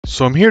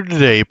So I'm here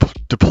today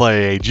to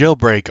play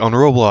Jailbreak on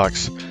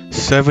Roblox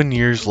 7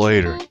 years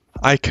later.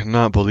 I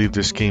cannot believe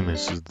this game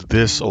is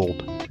this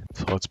old.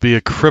 So let's be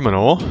a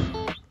criminal.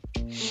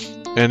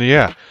 And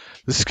yeah,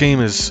 this game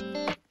is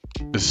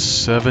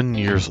 7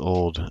 years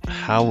old.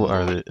 How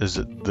is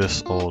it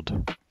this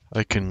old?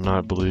 I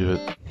cannot believe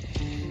it.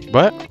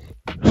 But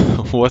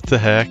what the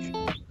heck?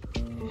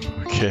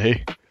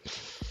 Okay.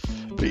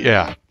 But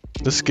yeah,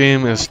 this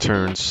game has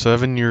turned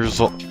 7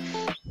 years old.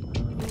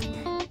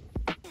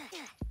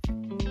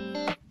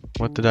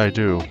 What did I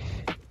do?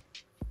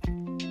 I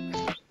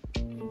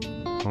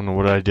don't know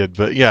what I did,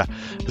 but yeah,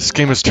 this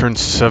game has turned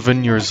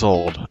 7 years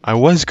old. I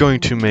was going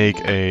to make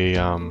a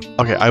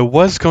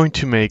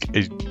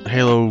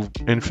Halo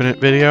Infinite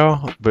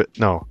video, but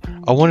no.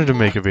 I wanted to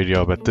make a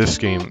video about this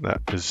game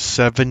that is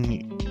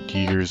 7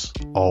 years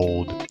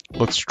old.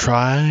 Let's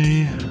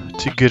try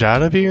to get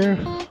out of here.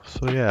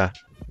 So yeah,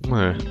 I'm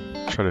gonna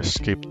try to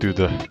escape through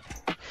the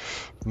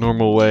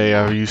normal way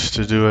I used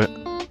to do it.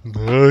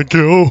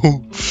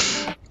 Go!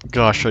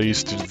 Gosh, I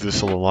used to do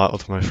this a lot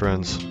with my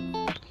friends.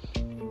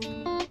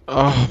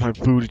 Oh, my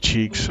booty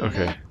cheeks.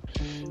 Okay.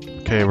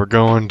 Okay, we're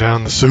going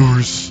down the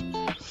sewers.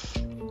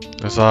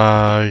 As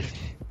I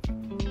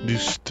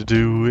used to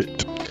do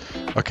it.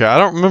 Okay, I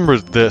don't remember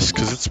this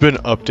because it's been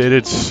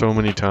updated so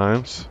many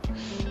times.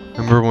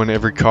 Remember when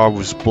every car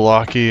was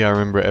blocky? I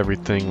remember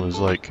everything was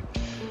like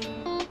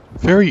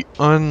very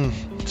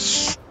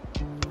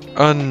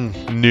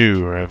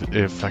new,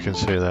 if I can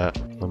say that.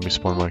 Let me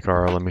spawn my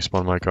car. Let me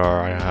spawn my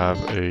car. I have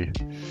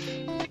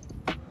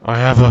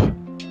a.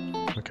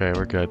 Okay,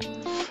 we're good.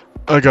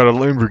 I got a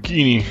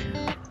Lamborghini.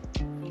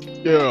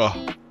 Yeah.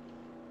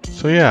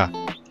 So yeah,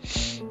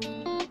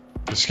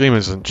 this game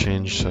hasn't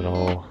changed at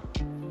all.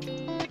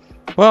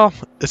 Well,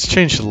 it's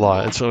changed a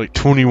lot. It's like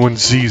 21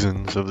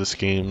 seasons of this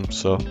game,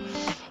 so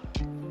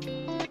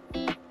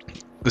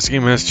this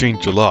game has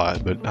changed a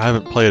lot. But I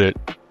haven't played it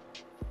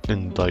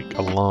in like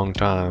a long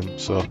time,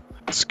 so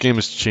this game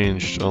has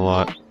changed a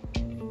lot.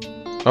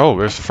 Oh,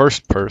 there's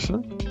first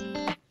person.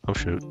 Oh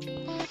shoot.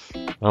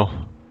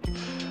 Oh,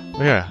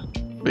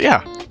 but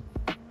yeah.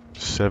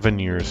 7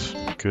 years.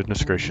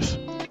 Goodness gracious.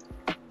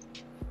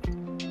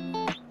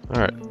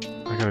 Alright,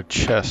 I got a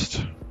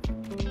chest.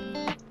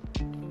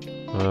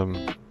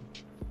 Okay,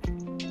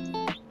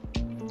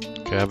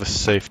 I have a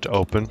safe to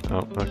open.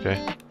 Oh, okay.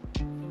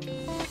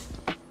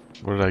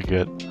 What did I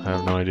get? I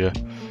have no idea.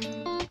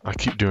 I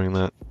keep doing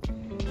that.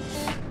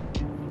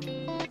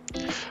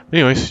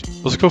 Anyways,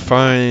 let's go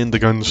find the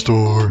gun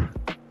store.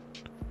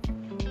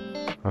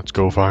 Let's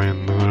go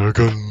find the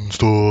gun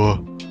store.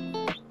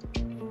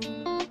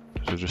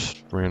 There's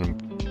just random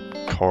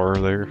car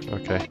there.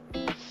 Okay.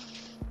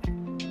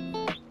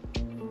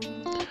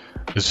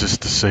 Is this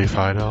the safe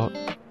hideout?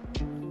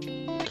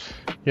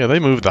 Yeah, they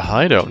moved the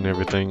hideout and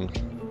everything.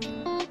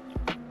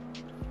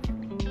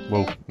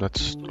 Whoa,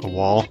 that's a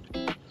wall.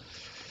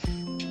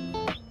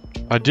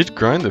 I did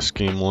grind this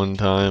game one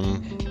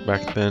time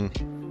back then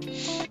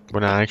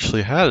when I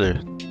actually had a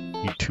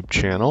YouTube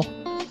channel,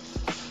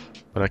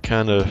 but I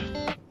kind of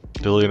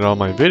deleted all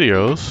my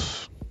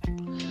videos.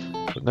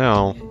 But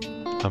now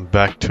I'm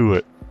back to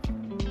it.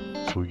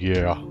 So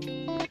yeah,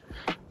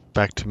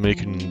 back to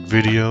making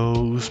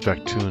videos,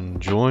 back to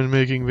enjoying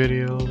making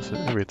videos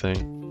and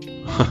everything.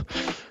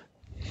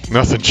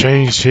 Nothing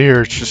changed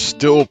here, it's just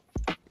still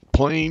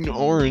plain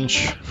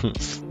orange.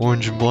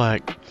 Orange and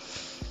black.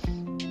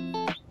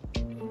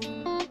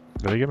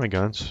 Did I get my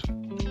guns?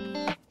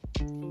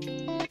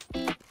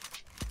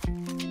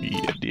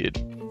 Yeah, I did.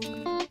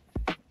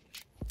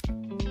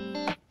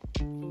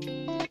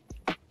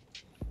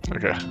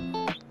 Okay.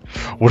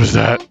 What is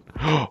that?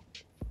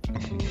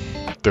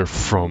 They're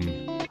from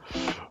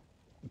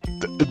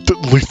the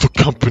Lethal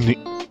Company.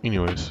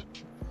 Anyways,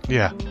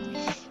 yeah.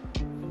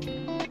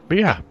 But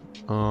yeah,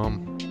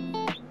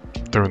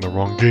 they're in the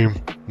wrong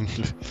game.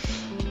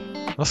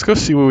 Let's go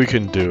see what we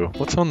can do.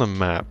 What's on the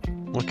map?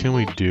 What can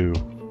we do?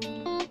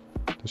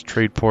 There's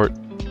Tradeport,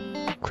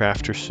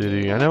 Crafter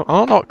City. I don't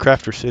know what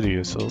Crafter City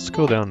is, so let's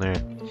go down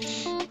there.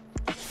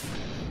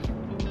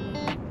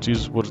 Let's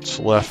use what's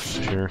left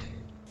here.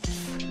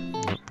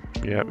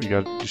 Yeah,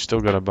 you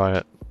still gotta buy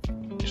it.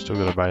 You still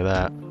gotta buy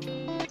that.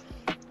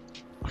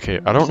 Okay,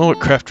 I don't know what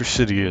Crafter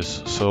City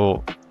is,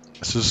 so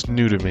this is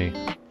new to me.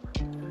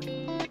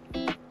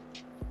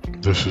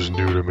 This is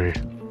new to me.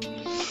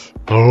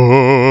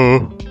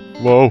 Oh,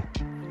 whoa.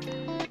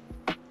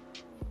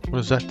 What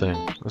is that thing?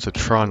 That's a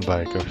Tron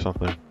bike or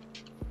something.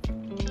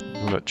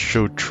 That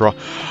showed Tron.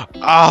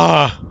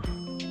 Ah!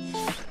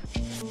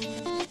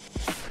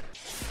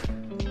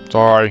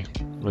 Sorry, I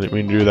didn't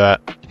mean to do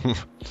that.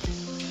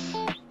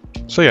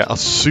 So yeah, I'll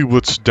see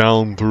what's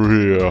down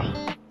through here.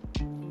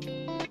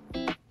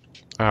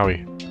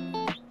 Owie.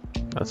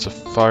 That's a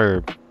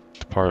fire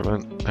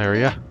department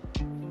area.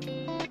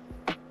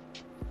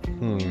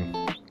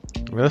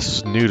 This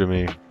is new to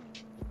me.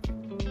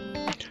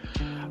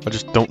 I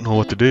just don't know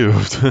what to do.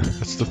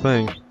 That's the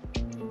thing.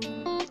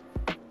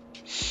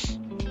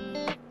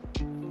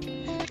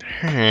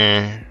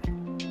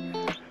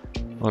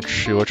 Let's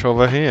see what's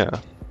over here.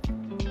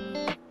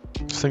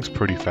 this thing's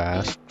pretty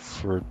fast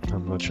for how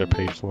much I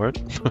paid for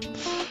it.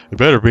 It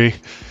better be.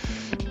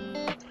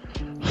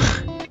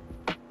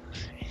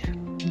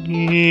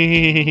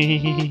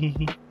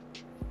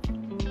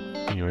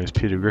 Anyways,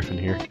 Peter Griffin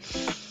here.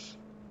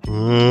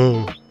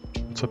 Whoa.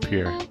 What's up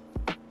here?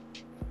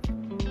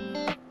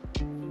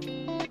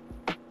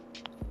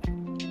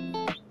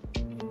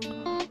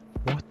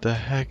 What the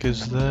heck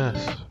is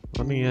this?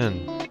 Let me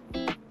in.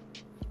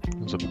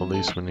 There's a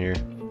policeman here.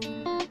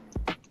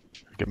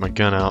 Get my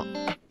gun out.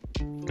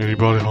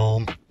 Anybody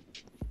home?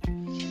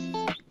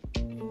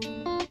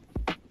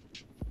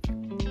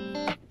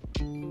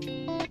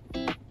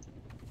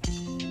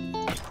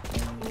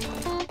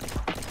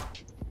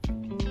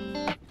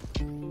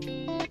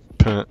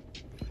 Pet.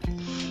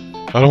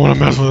 I don't want to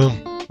mess with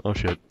him. Oh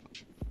shit.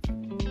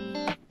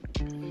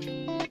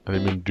 I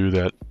didn't mean to do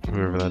that,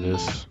 whoever that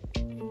is.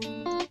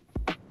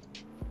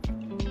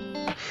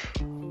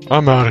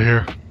 I'm out of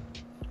here.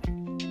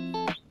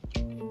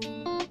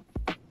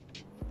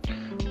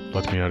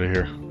 Let me out of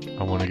here.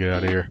 I want to get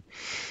out of here.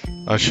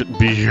 I shouldn't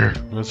be here.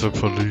 There's a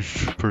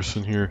police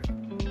person here.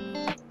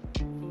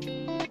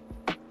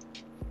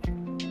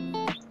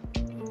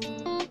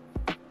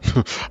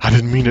 I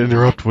didn't mean to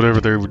interrupt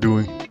whatever they were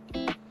doing.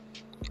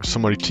 Or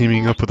somebody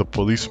teaming up with a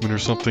policeman or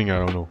something. I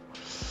don't know.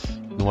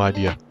 No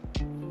idea.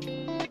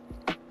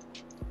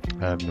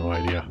 I have no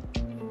idea.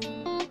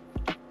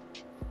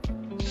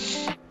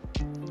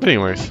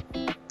 Anyways,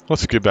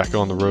 let's get back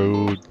on the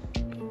road.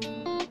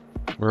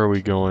 Where are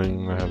we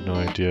going? I have no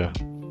idea.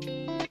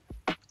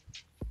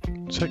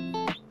 Is that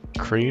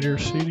Crater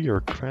City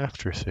or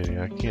Crafter City?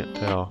 I can't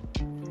tell.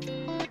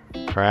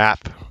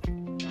 Crap.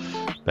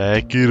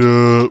 Back it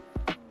up.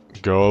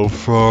 Go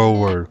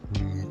forward.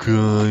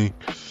 Okay.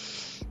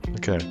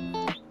 Okay.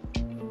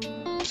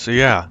 So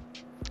yeah.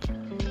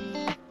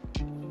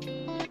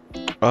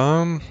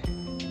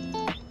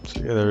 So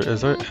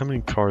yeah, how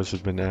many cars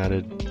have been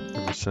added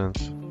ever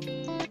since?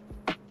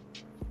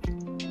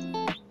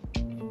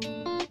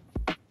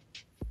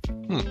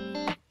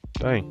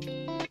 Dang,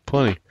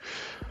 plenty.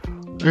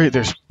 Alright,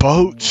 there's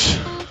boats.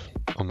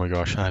 Oh my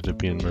gosh, I had to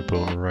be in my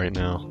boat right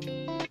now.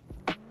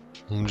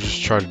 I'm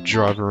just trying to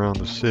drive around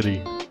the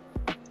city.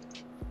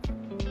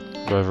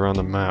 Drive around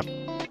the map.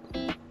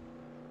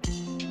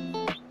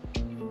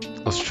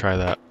 Let's try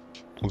that.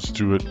 Let's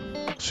do it.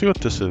 Let's see what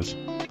this is.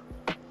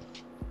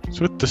 Let's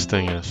see what this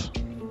thing is.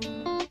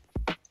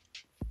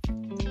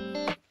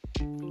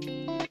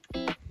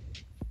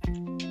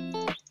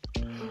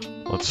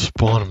 Let's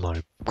spawn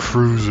my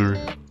cruiser.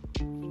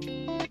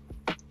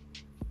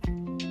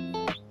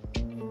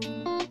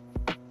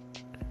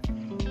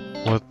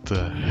 What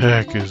the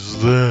heck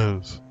is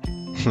this?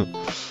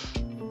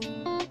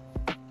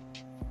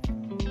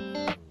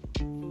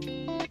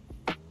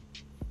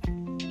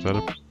 Is that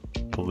a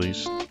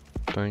police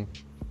thing?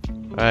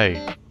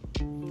 Hey.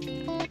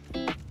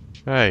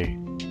 Hey.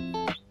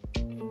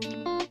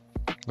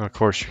 Of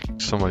course,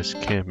 somebody's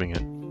camping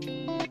it.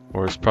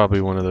 Or it's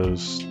probably one of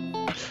those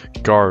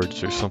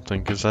guards or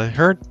something, because I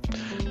heard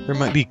there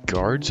might be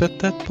guards at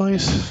that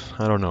place.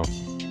 I don't know.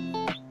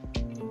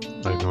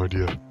 I have no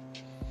idea.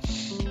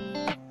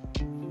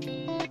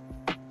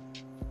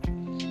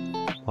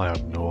 I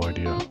have no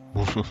idea.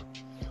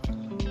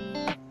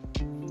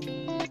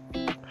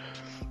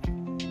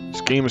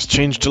 This game has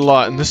changed a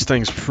lot, and this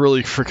thing's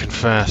really freaking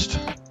fast.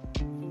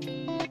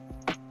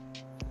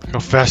 Look how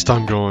fast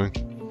I'm going.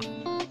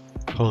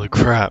 Holy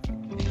crap.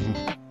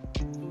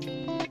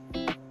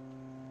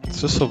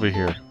 What's this over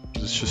here?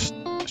 Is this just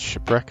a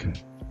shipwreck?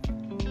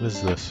 What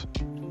is this?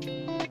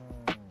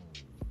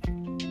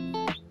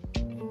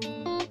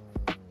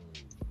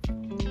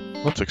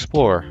 Let's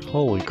explore.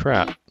 Holy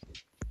crap.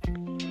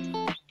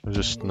 There's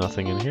just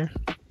nothing in here.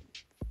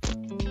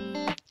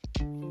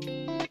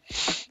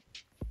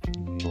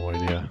 No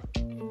idea.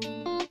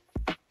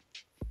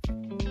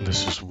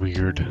 This is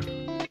weird.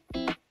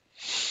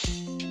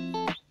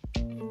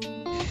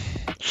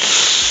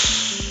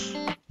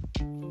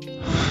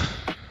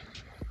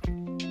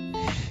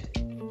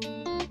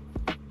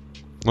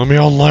 Let me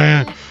on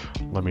land.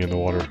 Let me in the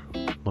water.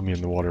 Let me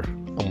in the water.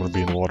 I'm gonna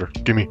be in the water.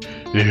 Gimme.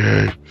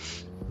 Yay.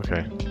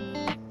 Okay.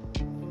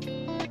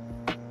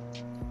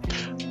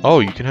 Oh,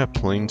 you can have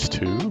planes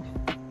too?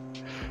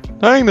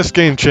 Dang, this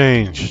game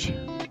changed.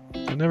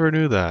 I never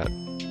knew that.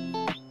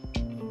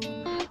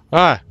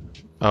 Ah!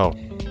 Oh.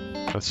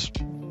 That's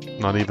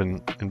not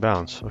even in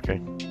bounds. Okay.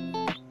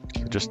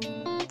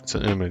 It's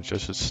an image.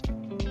 That's just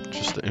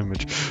the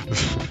image.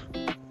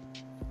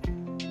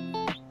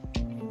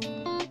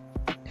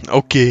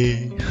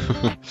 Okay.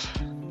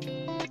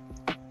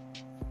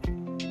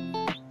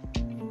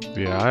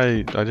 Yeah,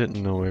 I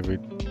didn't know every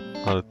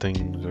other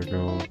things are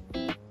going.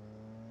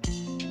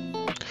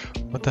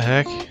 What the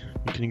heck?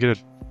 You can get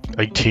a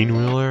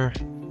 18-wheeler?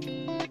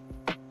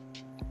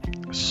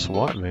 A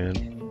SWAT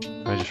van?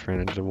 I just ran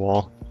into the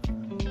wall.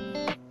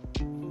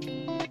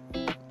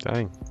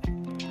 Dang.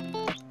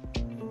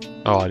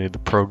 Oh, I need the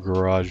Pro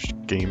Garage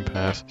Game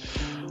Pass.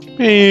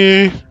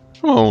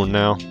 Come on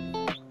now.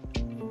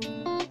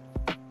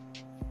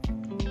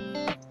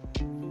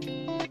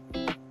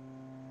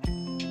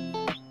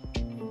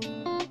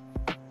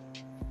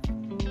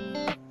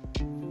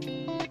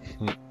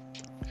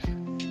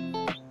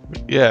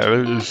 yeah,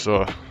 there's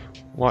a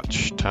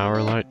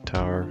watchtower, light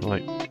tower,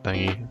 light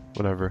thingy,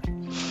 whatever.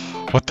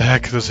 What the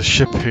heck? There's a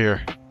ship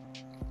here.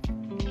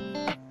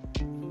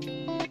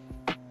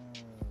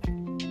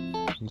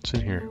 What's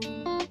in here?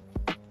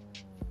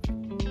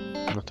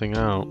 Nothing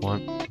I don't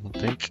want, I don't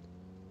think.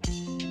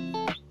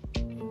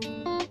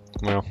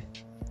 Well.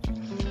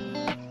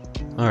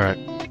 Alright.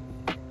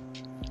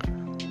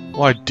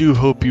 Well, I do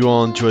hope you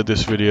all enjoyed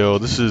this video.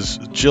 This is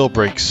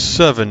Jailbreak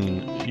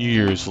 7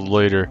 years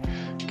later.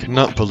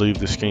 Cannot believe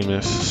this game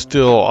is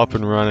still up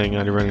and running. I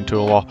had to run into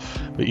a wall.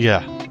 But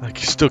yeah, I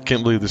still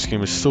can't believe this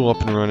game is still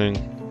up and running.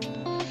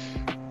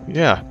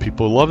 Yeah,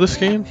 people love this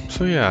game,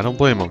 so yeah, I don't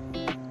blame them.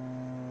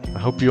 I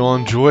hope you all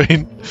enjoyed,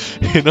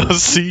 and I'll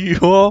see you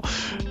all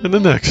in the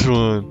next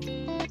one.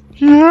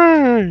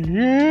 Yay!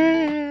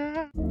 Yay!